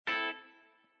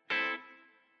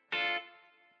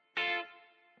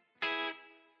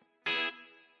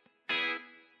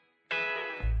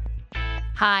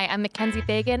Hi, I'm Mackenzie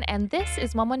Fagan, and this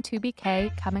is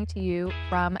 112BK coming to you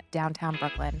from downtown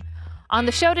Brooklyn. On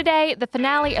the show today, the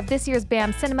finale of this year's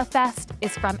BAM Cinema Fest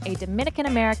is from a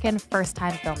Dominican-American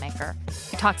first-time filmmaker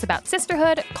who talks about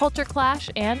sisterhood, culture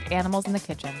clash, and animals in the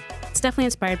kitchen. It's definitely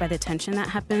inspired by the tension that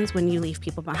happens when you leave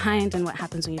people behind and what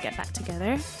happens when you get back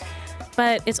together.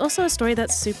 But it's also a story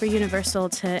that's super universal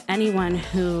to anyone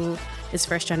who is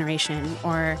first generation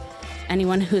or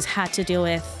anyone who's had to deal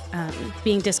with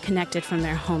being disconnected from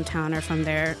their hometown or from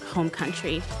their home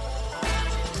country.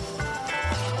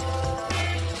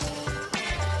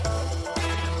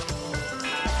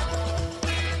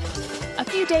 A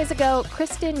few days ago,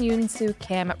 Kristen Yoon-Soo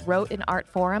Kim wrote in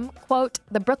Artforum, quote,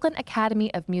 "The Brooklyn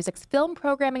Academy of Music's film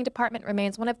programming department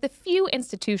remains one of the few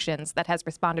institutions that has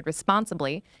responded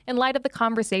responsibly in light of the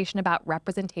conversation about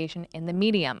representation in the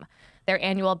medium. Their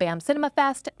annual BAM Cinema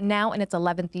Fest, now in its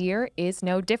 11th year, is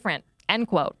no different," end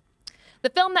quote. The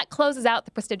film that closes out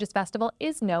the prestigious festival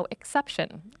is no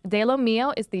exception. De Lo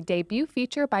Mio is the debut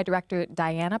feature by director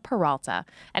Diana Peralta,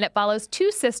 and it follows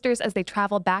two sisters as they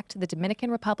travel back to the Dominican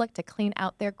Republic to clean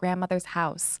out their grandmother's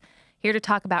house. Here to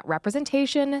talk about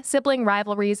representation, sibling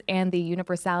rivalries, and the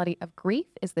universality of grief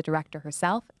is the director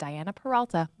herself, Diana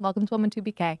Peralta. Welcome to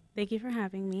 112BK. Thank you for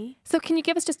having me. So can you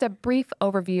give us just a brief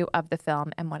overview of the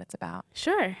film and what it's about?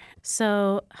 Sure.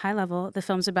 So, high level, the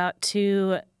film's about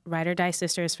two ride or die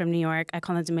sisters from New York. I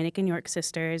call them Dominican York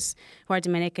sisters, who are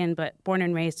Dominican but born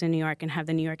and raised in New York and have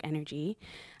the New York energy.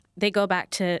 They go back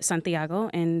to Santiago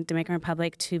in Dominican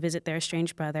Republic to visit their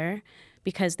estranged brother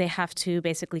because they have to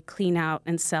basically clean out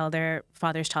and sell their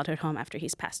father's childhood home after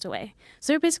he's passed away.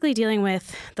 So they're basically dealing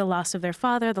with the loss of their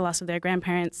father, the loss of their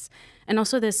grandparents, and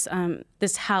also this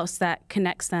house that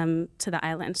connects them to the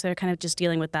island. So they're kind of just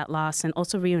dealing with that loss and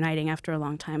also reuniting after a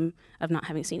long time of not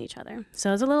having seen each other.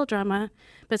 So it's a little drama,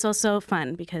 but it's also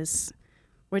fun because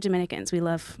we're Dominicans. We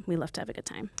love to have a good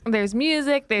time. There's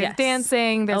music, there's Yes.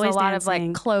 dancing, there's Always a lot dancing.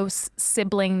 of close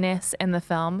siblingness in the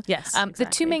film. Yes, The two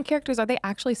exactly. main characters, are they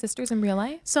actually sisters in real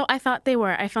life? So I thought they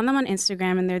were. I found them on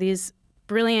Instagram, and they're these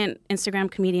brilliant Instagram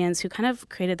comedians who kind of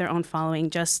created their own following,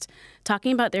 just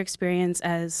talking about their experience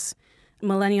as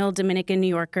millennial Dominican New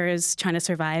Yorkers trying to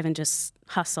survive and just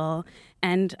hustle.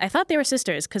 And I thought they were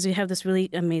sisters because we have this really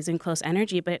amazing close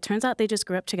energy, but it turns out they just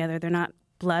grew up together. They're not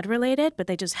blood related, but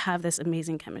they just have this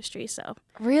amazing chemistry. So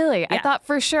Really? I Yeah. thought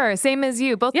for sure, same as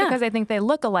you, both Yeah. because I think they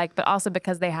look alike, but also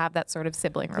because they have that sort of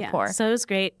sibling rapport. So it was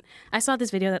great. I saw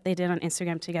this video that they did on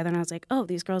Instagram together, and I was like, oh,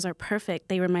 these girls are perfect.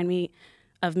 They remind me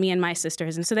of me and my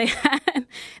sisters. And so they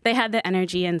had the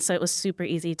energy, and so it was super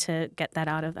easy to get that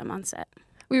out of them on set.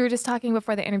 We were just talking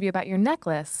before the interview about your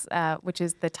necklace, which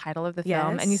is the title of the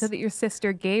film, and you Yes. said that your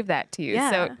sister gave that to you. Yeah.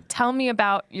 So tell me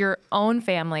about your own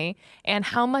family and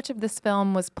how much of this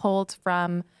film was pulled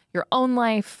from your own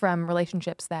life, from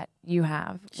relationships that you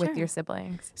have with Sure. your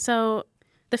siblings. So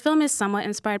the film is somewhat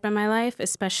inspired by my life,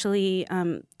 especially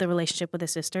the relationship with the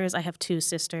sisters. I have two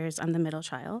sisters. I'm the middle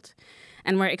child.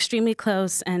 And we're extremely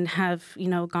close and have,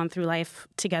 gone through life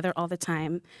together all the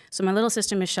time. So my little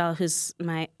sister, Michelle, who's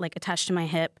attached to my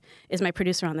hip, is my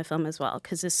producer on the film as well,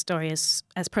 because this story is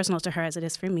as personal to her as it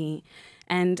is for me.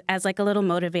 And as a little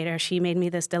motivator, she made me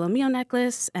this De Lo Mio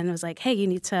necklace and was like, hey, you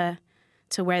need to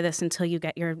wear this until you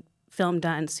get your film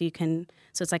done so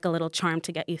it's like a little charm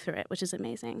to get you through it, which is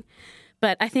amazing.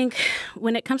 But I think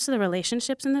when it comes to the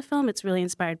relationships in the film, it's really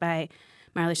inspired by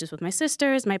my relationships with my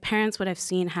sisters, my parents, what I've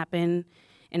seen happen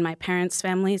in my parents'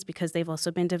 families because they've also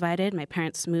been divided. My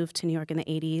parents moved to New York in the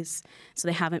 80s, so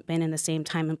they haven't been in the same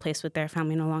time and place with their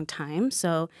family in a long time.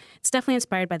 So it's definitely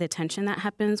inspired by the tension that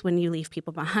happens when you leave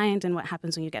people behind and what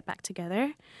happens when you get back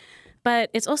together. But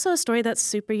it's also a story that's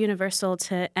super universal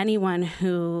to anyone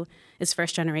who is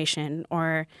first generation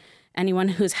or anyone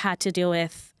who's had to deal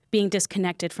with being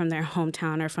disconnected from their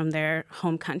hometown or from their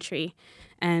home country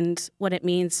and what it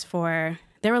means for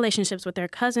their relationships with their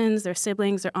cousins, their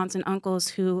siblings, their aunts and uncles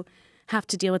who have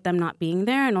to deal with them not being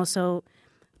there and also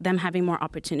them having more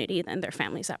opportunity than their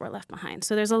families that were left behind.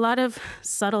 So there's a lot of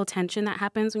subtle tension that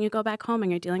happens when you go back home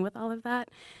and you're dealing with all of that.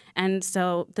 And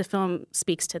so the film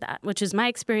speaks to that, which is my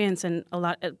experience and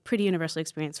a pretty universal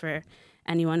experience for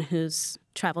anyone who's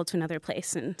traveled to another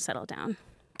place and settled down.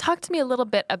 Talk to me a little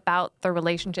bit about the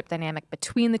relationship dynamic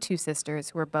between the two sisters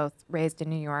who were both raised in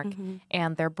New York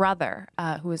and their brother,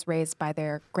 who was raised by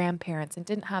their grandparents and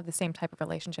didn't have the same type of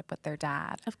relationship with their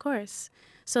dad. Of course.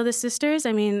 So the sisters,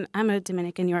 I'm a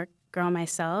Dominican York girl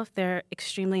myself. They're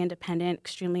extremely independent,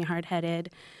 extremely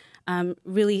hard-headed,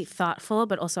 really thoughtful,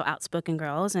 but also outspoken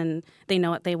girls. And they know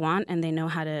what they want and they know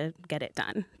how to get it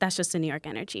done. That's just the New York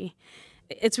energy.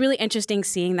 it's really interesting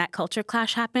seeing that culture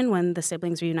clash happen when the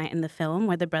siblings reunite in the film,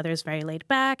 where the brother is very laid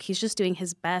back. He's just doing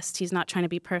his best. He's not trying to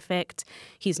be perfect.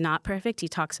 He's not perfect. He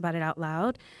talks about it out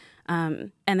loud.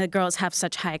 And the girls have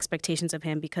such high expectations of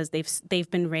him because they've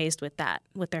been raised with that,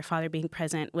 with their father being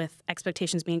present, with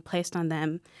expectations being placed on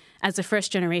them as the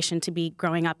first generation to be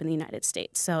growing up in the United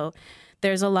States. So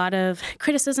there's a lot of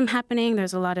criticism happening.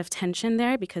 There's a lot of tension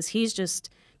there because he's just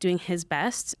doing his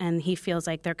best, and he feels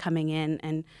like they're coming in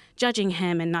and judging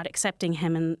him and not accepting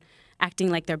him and acting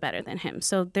like they're better than him.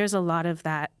 So there's a lot of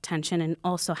that tension, and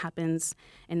also happens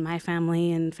in my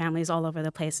family and families all over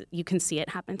the place. You can see it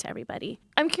happen to everybody.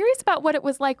 I'm curious about what it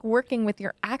was like working with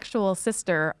your actual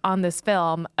sister on this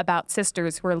film about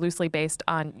sisters who are loosely based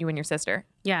on you and your sister.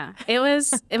 Yeah, it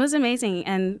was amazing,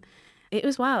 and it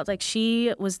was wild. Like,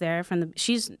 she's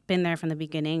been there from the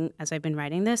beginning as I've been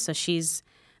writing this, so she's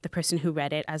the person who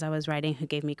read it as I was writing, who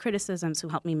gave me criticisms, who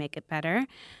helped me make it better.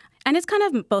 And it's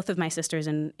kind of both of my sisters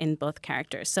in both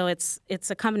characters. So it's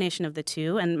a combination of the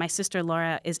two. And my sister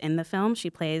Laura is in the film.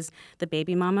 She plays the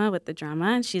baby mama with the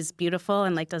drama, and she's beautiful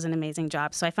and does an amazing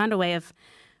job. So I found a way of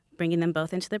bringing them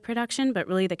both into the production, but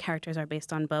really the characters are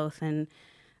based on both and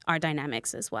our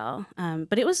dynamics as well.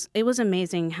 But it was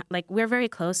amazing. We're very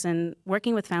close, and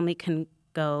working with family can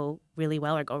go really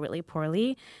well or go really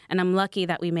poorly. And I'm lucky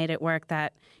that we made it work,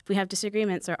 that if we have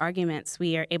disagreements or arguments,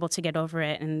 we are able to get over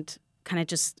it and kind of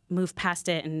just move past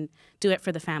it and do it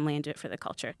for the family and do it for the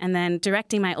culture. And then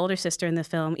directing my older sister in the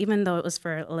film, even though it was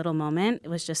for a little moment, it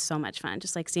was just so much fun.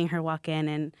 Just seeing her walk in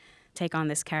and take on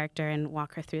this character and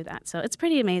walk her through that. So it's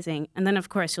pretty amazing. And then, of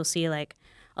course, you'll see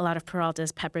a lot of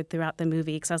Peraltas peppered throughout the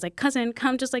movie, because I was like, cousin,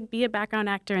 come just be a background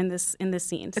actor in this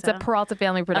scene. It's a Peralta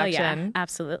family production. Oh, yeah,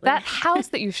 absolutely. That house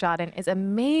that you shot in is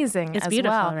amazing. It's as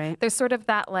beautiful, well. Right? There's sort of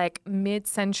that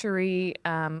mid-century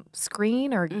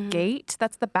screen or gate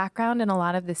that's the background in a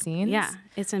lot of the scenes. Yeah,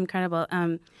 it's incredible.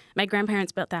 My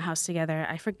grandparents built that house together.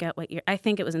 I forget what year. I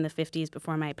think it was in the 50s,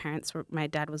 before my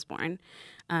dad was born.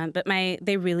 But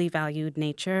they really valued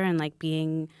nature and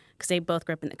being, because they both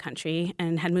grew up in the country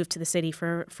and had moved to the city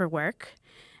for work.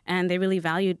 And they really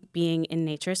valued being in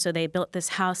nature. So they built this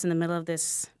house in the middle of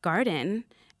this garden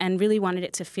and really wanted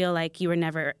it to feel like you were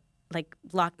never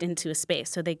locked into a space.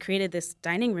 So they created this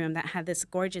dining room that had this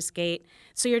gorgeous gate.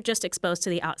 So you're just exposed to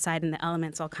the outside and the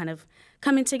elements all kind of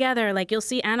coming together. You'll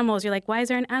see animals. You're like, why is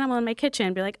there an animal in my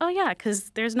kitchen? Be like, oh yeah,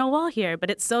 because there's no wall here, but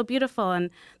it's so beautiful and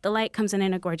the light comes in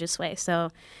a gorgeous way. So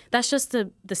that's just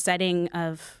the setting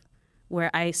of where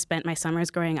I spent my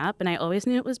summers growing up, and I always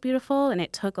knew it was beautiful, and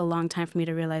it took a long time for me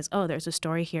to realize, oh, there's a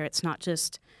story here. It's not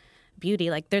just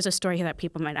beauty. There's a story here that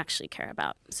people might actually care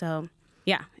about. So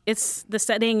yeah, it's the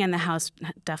setting and the house,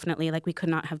 definitely. We could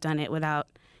not have done it without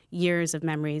years of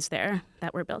memories there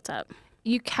that were built up.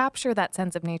 You capture that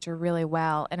sense of nature really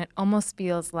well, and it almost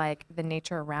feels like the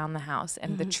nature around the house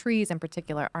and the trees in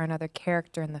particular are another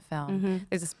character in the film.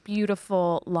 There's this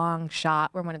beautiful long shot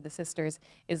where one of the sisters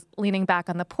is leaning back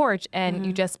on the porch, and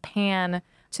you just pan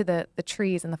to the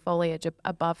trees and the foliage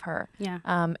above her. Yeah.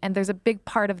 And there's a big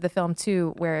part of the film,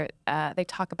 too, where they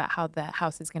talk about how the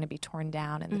house is going to be torn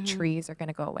down and the trees are going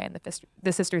to go away, and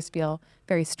the sisters feel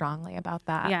very strongly about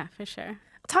that. Yeah, for sure.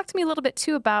 Talk to me a little bit,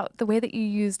 too, about the way that you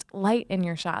used light in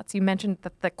your shots. You mentioned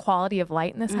that the quality of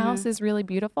light in this house is really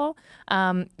beautiful.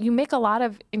 You make a lot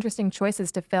of interesting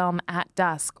choices to film at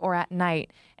dusk or at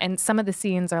night, and some of the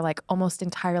scenes are almost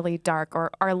entirely dark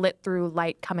or are lit through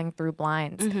light coming through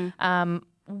blinds.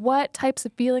 What types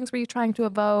of feelings were you trying to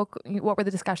evoke? What were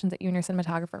the discussions that you and your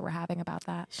cinematographer were having about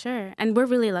that? Sure. And we're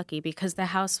really lucky because the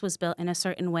house was built in a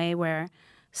certain way where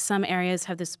some areas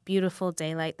have this beautiful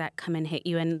daylight that come and hit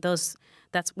you, and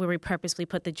that's where we purposely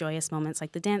put the joyous moments,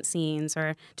 like the dance scenes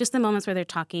or just the moments where they're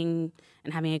talking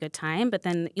and having a good time. But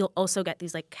then you'll also get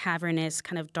these cavernous,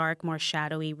 kind of dark, more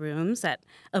shadowy rooms that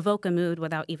evoke a mood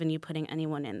without even you putting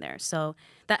anyone in there. So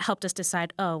that helped us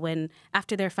decide, when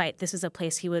after their fight, this is a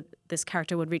place this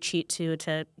character would retreat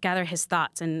to gather his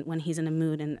thoughts, and when he's in a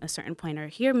mood in a certain point. Or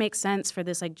here makes sense for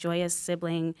this joyous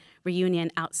sibling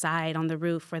reunion outside on the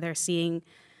roof where they're seeing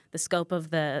the scope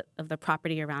of the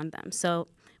property around them. So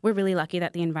we're really lucky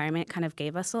that the environment kind of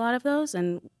gave us a lot of those,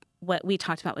 and what we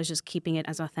talked about was just keeping it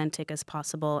as authentic as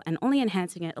possible and only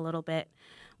enhancing it a little bit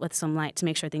with some light to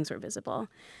make sure things were visible.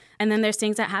 And then there's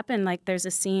things that happen, there's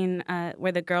a scene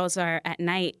where the girls are at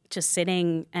night just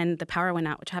sitting and the power went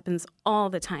out, which happens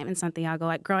all the time in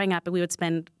Santiago. Growing up, we would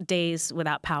spend days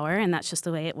without power, and that's just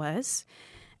the way it was.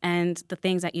 And the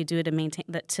things that you do to maintain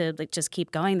that, to just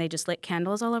keep going, they just lit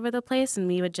candles all over the place, and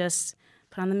we would just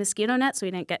put on the mosquito net so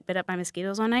we didn't get bit up by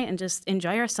mosquitoes all night and just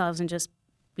enjoy ourselves and just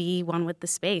be one with the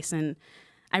space. And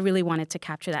I really wanted to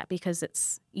capture that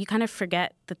because you kind of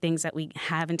forget the things that we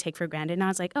have and take for granted. Now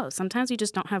it's like, oh, sometimes you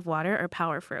just don't have water or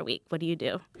power for a week. What do you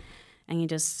do? And you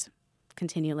just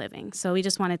continue living. So we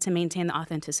just wanted to maintain the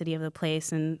authenticity of the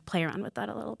place and play around with that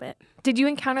a little bit. Did you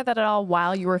encounter that at all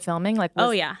while you were filming?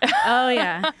 Oh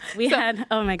yeah. We had,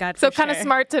 oh my God, so kind of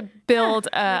smart to build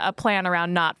a plan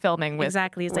around not filming with.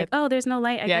 Exactly. It's like, oh, there's no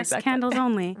light. I guess exactly. Candles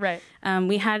only. Right.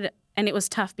 We had, and it was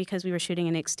tough because we were shooting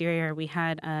an exterior. We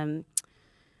had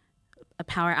a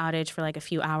power outage for like a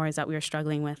few hours that we were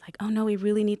struggling with. Like, oh no, we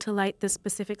really need to light this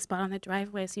specific spot on the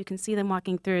driveway so you can see them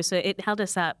walking through. So it held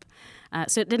us up.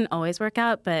 So it didn't always work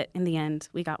out, but in the end,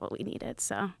 we got what we needed.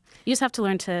 So you just have to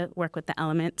learn to work with the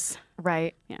elements.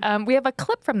 Right. Yeah. We have a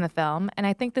clip from the film, and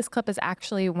I think this clip is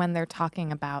actually when the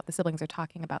siblings are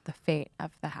talking about the fate of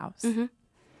the house. Mm-hmm.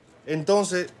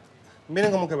 Entonces,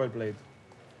 miren cómo que va el pleito.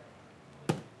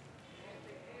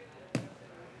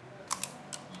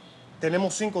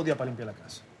 Tenemos 5 días para limpiar la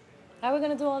casa. How are we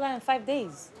going to do all that in 5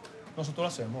 days? Nosotros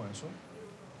lo hacemos eso.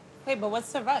 Wait, but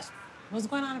what's the rush? What's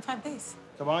going on in 5 days?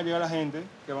 Que van a llegar la gente,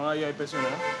 que van a ir a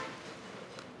inspeccionar.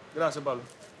 Gracias, Pablo.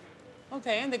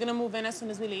 Okay, and they're going to move in as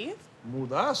soon as we leave?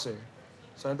 Mudarse.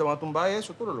 Esa gente va a tumbar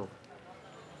eso, tú eres loco.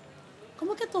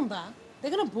 ¿Cómo que tumbar?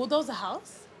 They're going to bulldoze the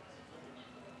house?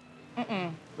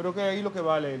 Pero que ahí lo que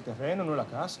vale el terreno, no la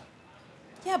casa.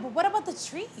 Yeah, but what about the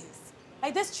trees?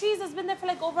 Like, this trees has been there for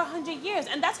like over 100 years,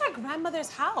 and that's our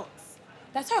grandmother's house.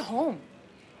 That's her home.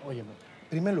 Óyeme, en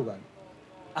primer lugar,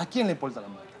 ¿a quién le importa la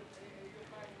mata?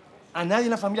 A nadie en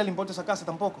la familia le importa esa casa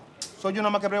tampoco. Soy yo nada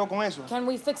más que brego con eso. Can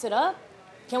we fix it up?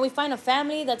 Can we find a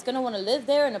family that's going to want to live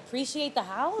there and appreciate the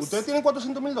house? ¿Ustedes tienen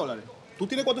 $400,000? ¿Tú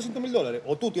tienes $400,000?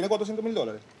 ¿O tú tienes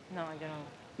 $400,000? No, yo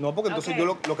no. No, porque entonces yo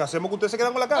lo que hacemos es que ustedes se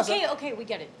quedan con la casa. Okay, we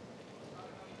get it.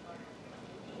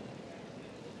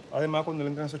 Además, cuando le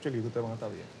entren esos chelitos, ustedes van a estar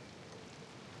bien.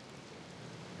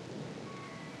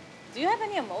 Do you have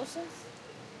any emotions?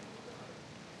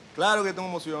 Claro que tengo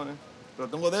emociones, pero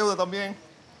tengo deuda también.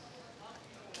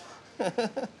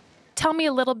 Tell me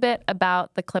a little bit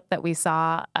about the clip that we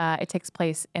saw. It takes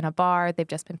place in a bar. They've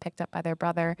just been picked up by their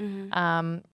brother.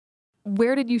 Mm-hmm.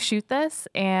 Where did you shoot this?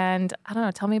 And I don't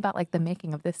know, tell me about like the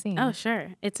making of this scene. Oh,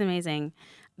 sure. It's amazing.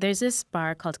 There's this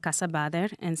bar called Casa Bader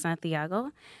in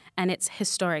Santiago, and it's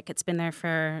historic. It's been there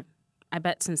for, I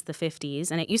bet, since the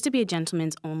 50s. And it used to be a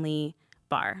gentlemen's only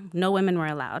bar. No women were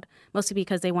allowed, mostly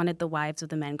because they wanted the wives of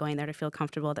the men going there to feel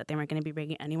comfortable that they weren't going to be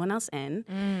bringing anyone else in.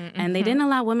 Mm-hmm. And they didn't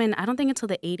allow women, I don't think, until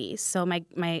the 80s. So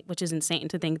which is insane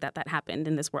to think that happened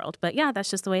in this world. But yeah,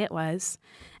 that's just the way it was.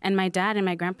 And my dad and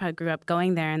my grandpa grew up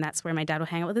going there, and that's where my dad would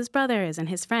hang out with his brothers and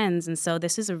his friends. And so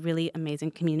this is a really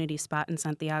amazing community spot in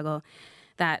Santiago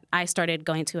that I started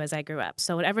going to as I grew up.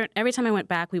 So every time I went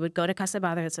back, we would go to Casa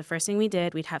Bader. It's the first thing we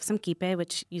did. We'd have some quipe,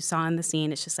 which you saw in the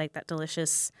scene. It's just like that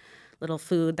delicious little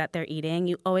food that they're eating.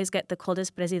 You always get the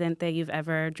coldest presidente you've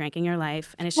ever drank in your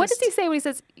life. And it's what does he say when he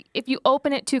says, if you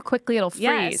open it too quickly, it'll freeze?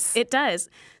 Yes, it does.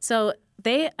 So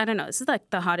I don't know, this is like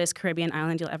the hottest Caribbean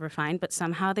island you'll ever find, but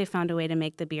somehow they found a way to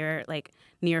make the beer like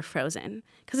near frozen.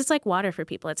 Because it's like water for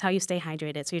people. It's how you stay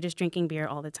hydrated. So you're just drinking beer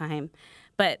all the time.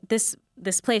 But this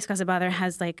place, Casa Bader,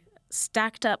 has like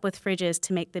stacked up with fridges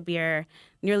to make the beer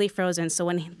nearly frozen. So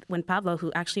when Pablo,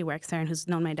 who actually works there and who's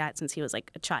known my dad since he was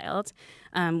like a child,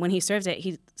 when he serves it,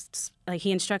 he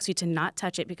instructs you to not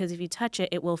touch it, because if you touch it,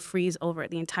 it will freeze over.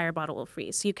 The entire bottle will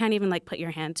freeze. So you can't even like put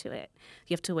your hand to it.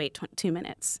 You have to wait 2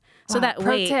 minutes. Wow, so that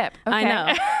pro tip. Okay. I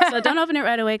know. So don't open it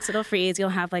right away because it'll freeze. You'll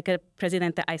have like a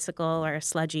Presidente icicle or a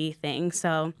sludgy thing.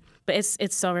 So, but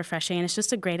it's so refreshing, and it's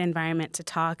just a great environment to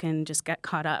talk and just get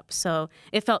caught up. So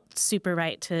it felt super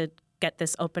right to get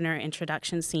this opener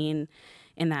introduction scene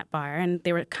in that bar. And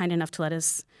they were kind enough to let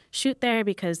us shoot there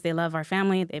because they love our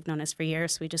family. They've known us for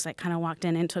years. So we just like kind of walked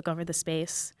in and took over the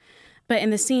space. But in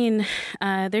the scene,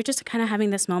 they're just kind of having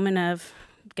this moment of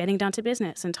getting down to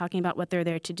business and talking about what they're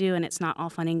there to do. And it's not all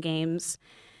fun and games.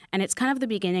 And it's kind of the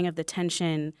beginning of the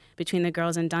tension between the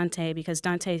girls and Dante, because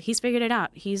Dante, he's figured it out.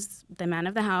 He's the man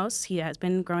of the house. He has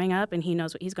been growing up, and he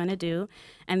knows what he's going to do.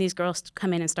 And these girls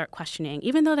come in and start questioning,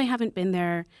 even though they haven't been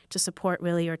there to support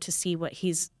really or to see what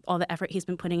all the effort he's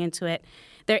been putting into it.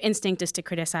 Their instinct is to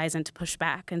criticize and to push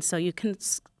back. And so you can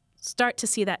start to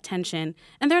see that tension.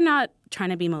 And they're not trying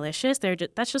to be malicious.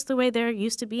 That's just the way they're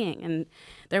used to being. And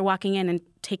they're walking in and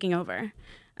taking over.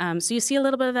 So you see a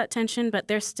little bit of that tension, but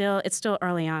it's still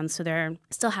early on, so they're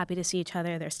still happy to see each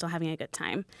other. They're still having a good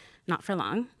time. Not for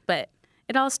long, but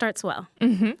it all starts well.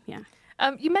 Mm-hmm. Yeah.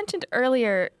 You mentioned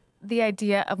earlier the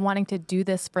idea of wanting to do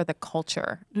this for the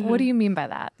culture. Mm-hmm. What do you mean by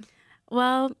that?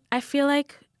 Well, I feel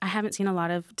like I haven't seen a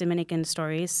lot of Dominican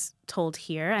stories told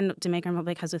here, and Dominican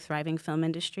Republic has a thriving film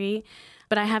industry,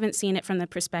 but I haven't seen it from the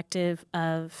perspective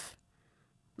of,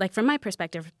 like from my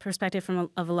perspective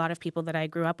of a lot of people that I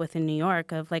grew up with in New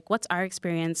York, of like, what's our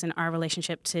experience and our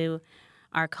relationship to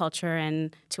our culture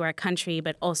and to our country,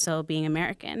 but also being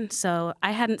American. So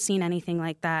I hadn't seen anything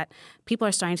like that. People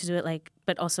are starting to do it, like,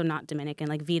 but also not Dominican.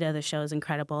 Like Vida, the show, is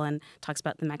incredible and talks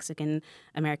about the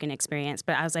Mexican-American experience.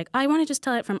 But I was like, I want to just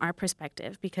tell it from our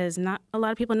perspective, because not a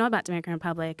lot of people know about Dominican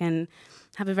Republic and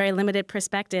have a very limited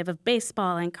perspective of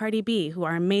baseball and Cardi B, who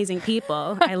are amazing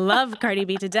people. I love Cardi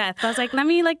B to death. But I was like, let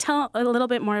me like tell a little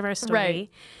bit more of our story. Right.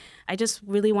 I just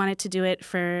really wanted to do it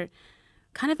for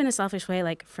kind of in a selfish way,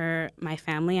 like for my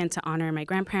family and to honor my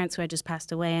grandparents who had just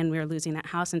passed away and we were losing that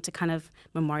house, and to kind of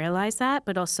memorialize that,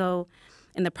 but also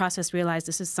in the process realize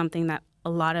this is something that a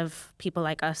lot of people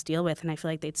like us deal with, and I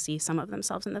feel like they'd see some of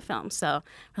themselves in the film. So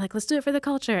we're like, let's do it for the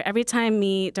culture. Every time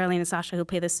me, Darlene, and Sasha, who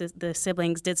play the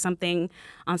siblings, did something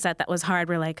on set that was hard,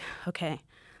 we're like, okay,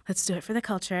 let's do it for the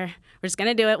culture. We're just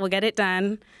going to do it. We'll get it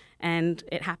done. And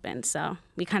it happened. So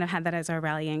we kind of had that as our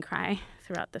rallying cry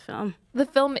throughout the film. The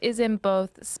film is in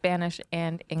both Spanish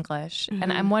and English. Mm-hmm.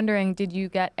 And I'm wondering, did you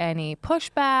get any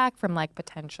pushback from like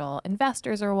potential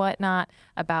investors or whatnot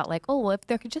about like, oh, well, if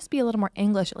there could just be a little more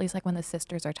English, at least like when the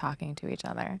sisters are talking to each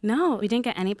other? No, we didn't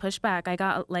get any pushback. I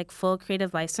got like full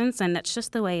creative license, and that's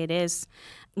just the way it is.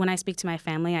 When I speak to my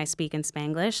family, I speak in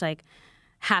Spanglish, like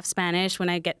half Spanish. When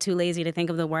I get too lazy to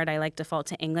think of the word, I like default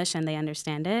to English, and they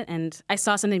understand it. And I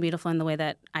saw something beautiful in the way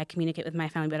that I communicate with my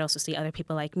family, but I also see other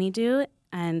people like me do.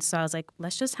 And so I was like,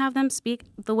 let's just have them speak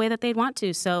the way that they'd want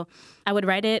to. So I would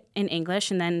write it in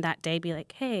English, and then that day be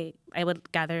like, hey, I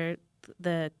would gather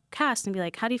the cast and be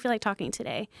like, how do you feel like talking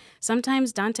today?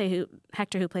 Sometimes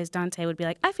Hector, who plays Dante, would be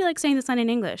like, I feel like saying this line in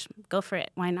English. Go for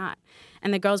it. Why not?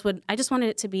 And the girls would, I just wanted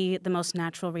it to be the most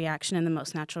natural reaction and the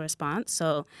most natural response.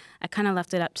 So I kind of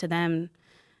left it up to them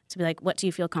to be like, what do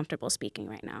you feel comfortable speaking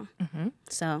right now? Mm-hmm.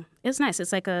 So it was nice.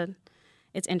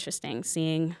 It's interesting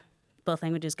seeing both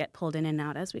languages get pulled in and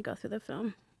out as we go through the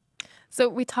film. So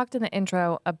we talked in the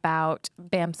intro about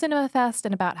BAM Cinema Fest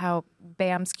and about how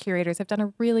BAM's curators have done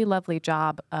a really lovely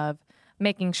job of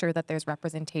making sure that there's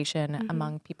representation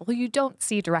among people who you don't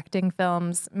see directing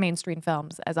films, mainstream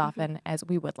films, as often as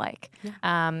we would like.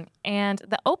 Yeah. And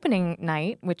the opening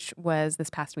night, which was this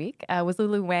past week, was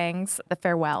Lulu Wang's The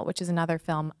Farewell, which is another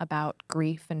film about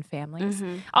grief and families,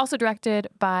 also directed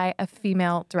by a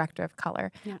female director of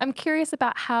color. Yeah. I'm curious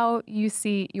about how you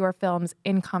see your films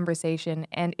in conversation,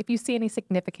 and if you see any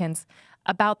significance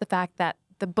about the fact that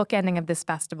the bookending of this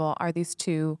festival are these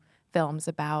two films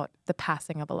about the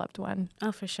passing of a loved one.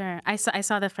 Oh, for sure. I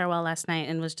saw The Farewell last night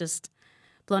and was just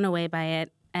blown away by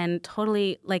it, and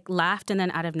totally like laughed, and then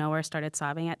out of nowhere started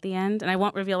sobbing at the end. And I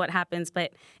won't reveal what happens,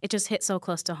 but it just hit so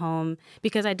close to home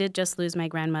because I did just lose my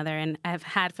grandmother, and I've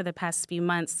had for the past few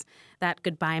months that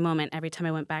goodbye moment every time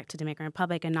I went back to Dominican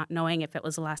Republic, and not knowing if it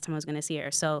was the last time I was going to see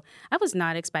her. So I was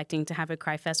not expecting to have a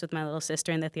cry fest with my little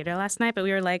sister in the theater last night, but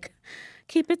we were like,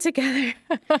 keep it together.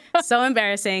 So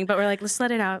embarrassing, but we're like, let's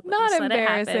let it out. Not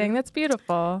embarrassing. That's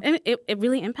beautiful. It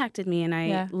really impacted me, and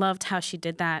I loved how she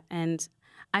did that. And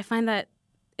I find that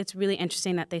it's really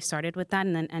interesting that they started with that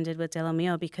and then ended with De Lo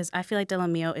Mio, because I feel like De Lo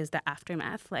Mio is the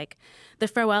aftermath. Like, The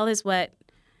Farewell is what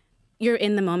you're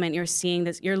in the moment. You're seeing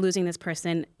this. You're losing this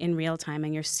person in real time,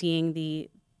 and you're seeing the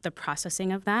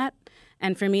processing of that.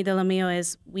 And for me, De Lo Mio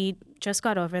is we just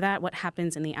got over that. What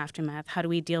happens in the aftermath? How do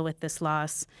we deal with this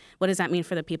loss? What does that mean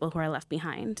for the people who are left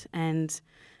behind? And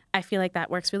I feel like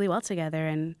that works really well together.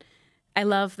 And I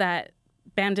love that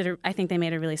BAM I think they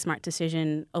made a really smart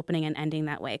decision opening and ending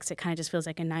that way, because it kind of just feels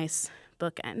like a nice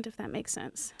bookend, if that makes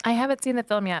sense. I haven't seen the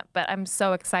film yet, but I'm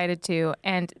so excited to.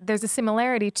 And there's a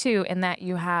similarity, too, in that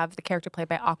you have the character played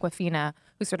by Awkwafina,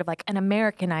 who's sort of like an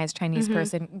Americanized Chinese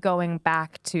person going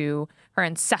back to her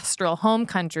ancestral home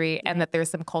country, and that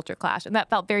there's some culture clash. And that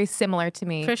felt very similar to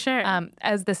me. For sure.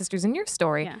 As the sisters in your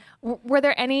story. Yeah. Were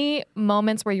there any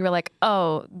moments where you were like,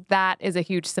 oh, that is a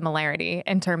huge similarity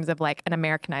in terms of like an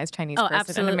Americanized Chinese person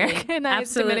absolutely. and an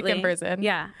Americanized Dominican person?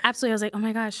 Yeah, absolutely. I was like, oh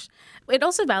my gosh. It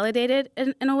also validated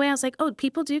in a way. I was like, oh,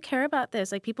 people do care about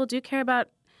this. Like, people do care about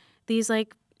these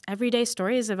like everyday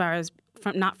stories of ours,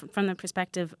 not from the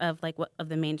perspective of like of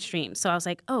the mainstream. So I was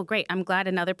like, oh, great. I'm glad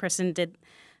another person did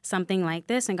something like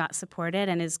this and got supported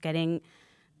and is getting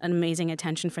an amazing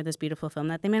attention for this beautiful film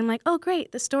that they made. I'm like, oh,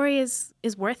 great. The story is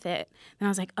worth it. And I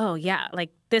was like, oh, yeah,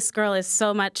 like this girl is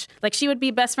so much, like she would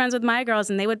be best friends with my girls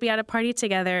and they would be at a party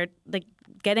together, like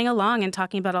getting along and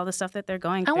talking about all the stuff that they're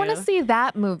going through. I want to see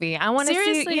that movie. I want to see,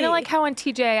 Seriously. like how on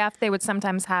TJF they would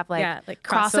sometimes have like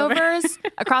crossover. crossovers,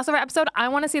 a crossover episode. I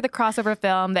want to see the crossover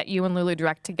film that you and Lulu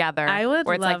direct together. I would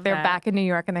where it's like love they're that. back in New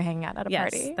York and they're hanging out at a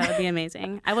party. That would be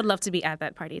amazing. I would love to be at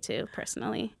that party too,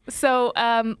 personally. So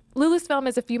Lulu's film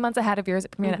is a few months ahead of yours.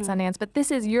 It premiered at Sundance, but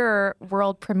this is your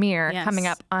world premiere Yes. coming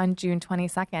up on June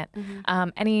 22nd.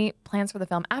 Any plans for the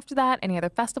film after that? Any other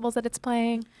festivals that it's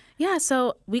playing? Yeah,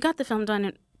 so we got the film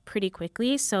done pretty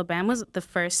quickly. So BAM was the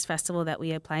first festival that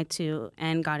we applied to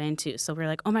and got into. So we're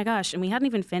like, oh my gosh. And we hadn't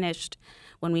even finished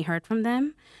when we heard from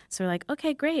them. So we're like,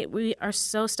 okay, great. We are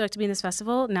so stoked to be in this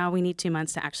festival. Now we need 2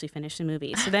 months to actually finish the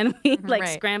movie. So then we Right.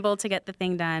 scrambled to get the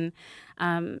thing done.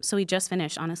 So we just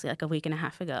finished, honestly, like a week and a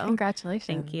half ago. Congratulations.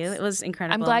 Thank you. It was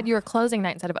incredible. I'm glad you were closing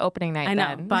night instead of opening night. I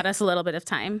know. then. Bought us a little bit of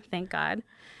time, thank God.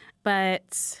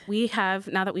 But we have,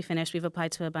 now that we finished, we've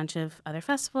applied to a bunch of other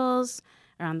festivals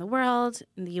around the world,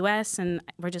 in the U.S., and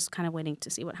we're just kind of waiting to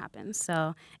see what happens.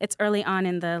 So it's early on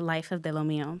in the life of De Lo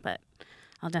Mio, but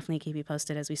I'll definitely keep you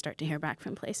posted as we start to hear back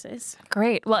from places.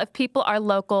 Great. Well, if people are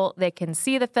local, they can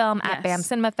see the film at Yes. BAM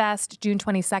Cinema Fest, June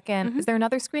 22nd. Is there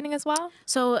another screening as well?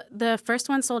 So the first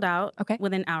one sold out Okay.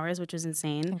 within hours, which was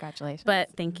insane. Congratulations. But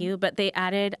thank you. But they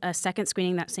added a second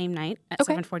screening that same night at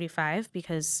Okay. 7:45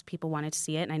 because people wanted to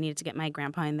see it, and I needed to get my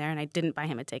grandpa in there, and I didn't buy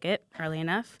him a ticket early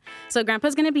enough. So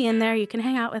grandpa's going to be in there. You can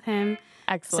hang out with him.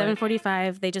 Excellent.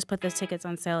 7:45. They just put those tickets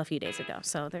on sale a few days ago,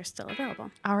 so they're still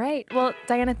available. All right. Well,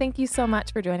 Diana, thank you so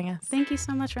much for joining us. Thank you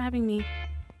so much for having me.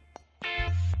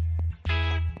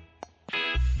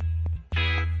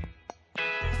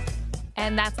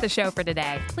 And that's the show for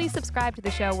today. Please subscribe to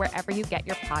the show wherever you get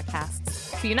your podcasts.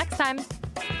 See you next time.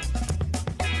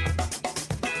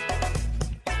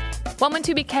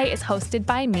 112BK is hosted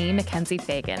by me, Mackenzie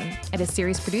Fagan. It is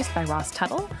series produced by Ross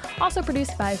Tuttle, also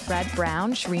produced by Fred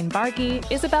Brown, Shireen Bargi,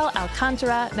 Isabel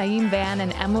Alcantara, Naeem Van,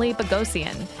 and Emily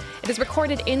Bogosian. It is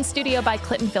recorded in studio by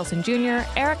Clinton Filson Jr.,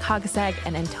 Eric Hogseg,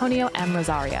 and Antonio M.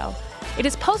 Rosario. It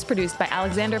is post-produced by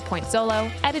Alexander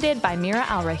Point-Zolo, edited by Mira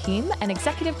Al-Rahim, and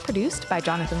executive produced by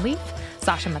Jonathan Leaf,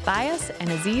 Sasha Matthias, and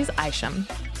Aziz Isham.